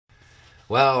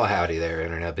Well, howdy there,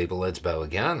 Internet people. It's Bo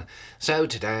again. So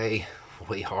today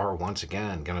we are once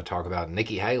again going to talk about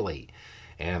Nikki Haley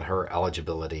and her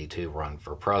eligibility to run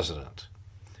for president.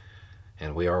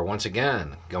 And we are once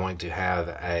again going to have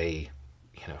a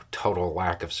total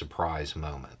lack of surprise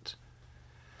moment.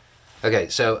 Okay,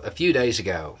 so a few days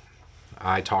ago,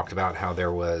 I talked about how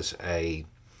there was a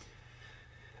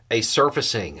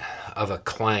surfacing of a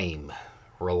claim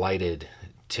related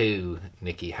to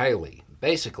Nikki Haley,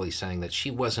 basically saying that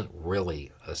she wasn't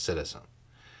really a citizen.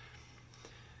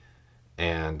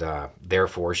 And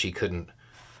therefore, she couldn't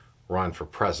run for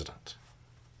president.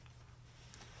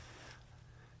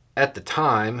 At the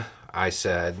time, I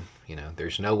said,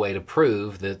 there's no way to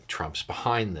prove that Trump's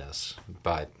behind this,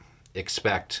 but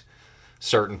expect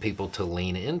certain people to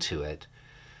lean into it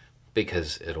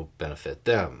because it'll benefit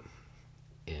them.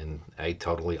 In a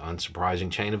totally unsurprising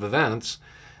chain of events,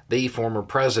 the former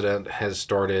president has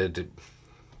started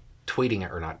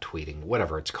tweeting, or not tweeting,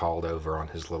 whatever it's called over on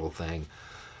his little thing,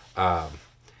 out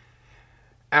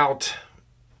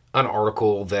an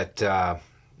article that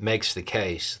makes the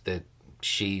case that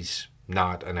she's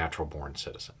not a natural-born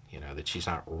citizen, that she's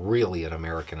not really an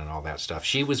American and all that stuff.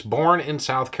 She was born in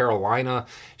South Carolina.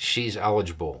 She's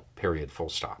eligible, period, full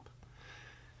stop.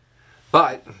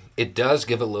 But it does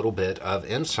give a little bit of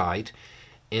insight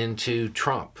into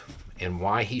Trump and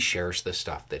why he shares the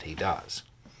stuff that he does.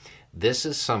 This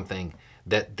is something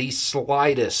that the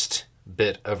slightest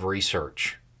bit of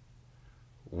research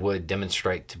would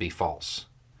demonstrate to be false.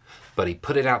 But he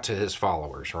put it out to his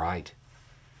followers, right?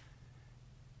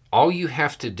 All you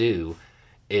have to do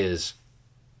is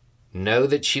know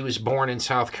that she was born in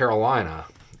South Carolina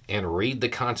and read the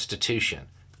Constitution.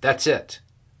 That's it.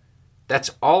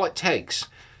 That's all it takes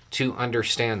to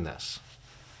understand this.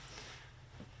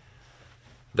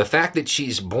 The fact that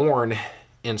she's born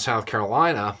in South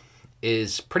Carolina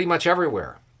is pretty much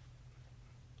everywhere.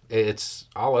 It's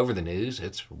all over the news.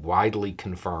 It's widely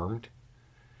confirmed.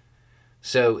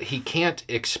 So he can't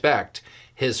expect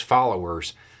his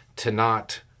followers to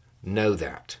not know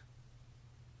that.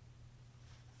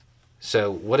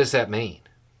 So what does that mean?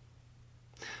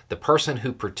 The person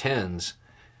who pretends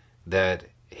that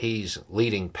he's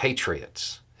leading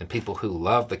patriots and people who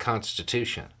love the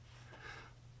Constitution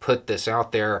put this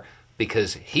out there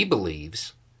because he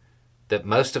believes that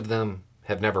most of them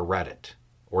have never read it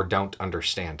or don't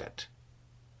understand it.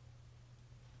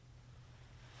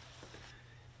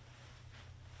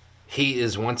 He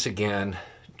is once again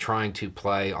trying to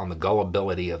play on the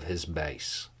gullibility of his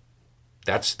base.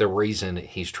 That's the reason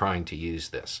he's trying to use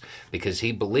this, because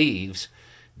he believes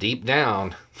deep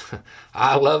down,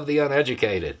 I love the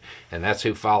uneducated, and that's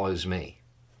who follows me.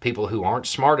 People who aren't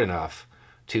smart enough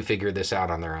to figure this out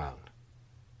on their own.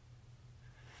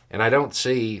 And I don't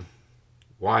see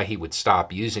why he would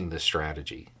stop using this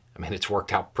strategy. I mean, it's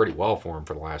worked out pretty well for him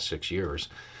for the last 6 years.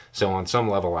 So on some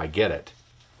level, I get it.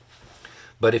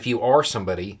 But if you are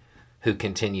somebody who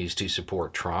continues to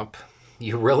support Trump,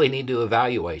 you really need to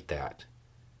evaluate that.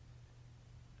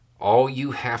 All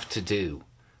you have to do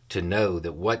to know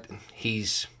that what he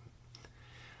is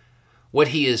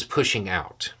pushing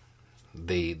out,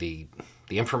 the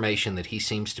information that he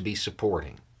seems to be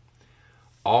supporting,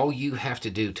 all you have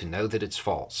to do to know that it's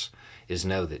false is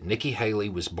know that Nikki Haley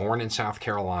was born in South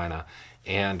Carolina,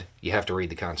 and you have to read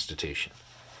the Constitution.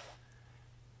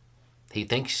 He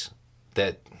thinks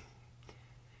that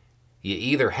you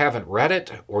either haven't read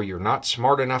it or you're not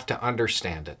smart enough to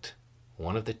understand it.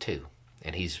 One of the two.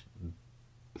 And he's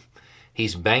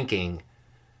banking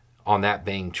on that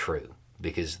being true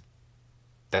because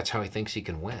that's how he thinks he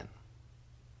can win.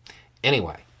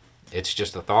 Anyway, it's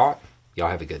just a thought. Y'all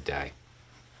have a good day.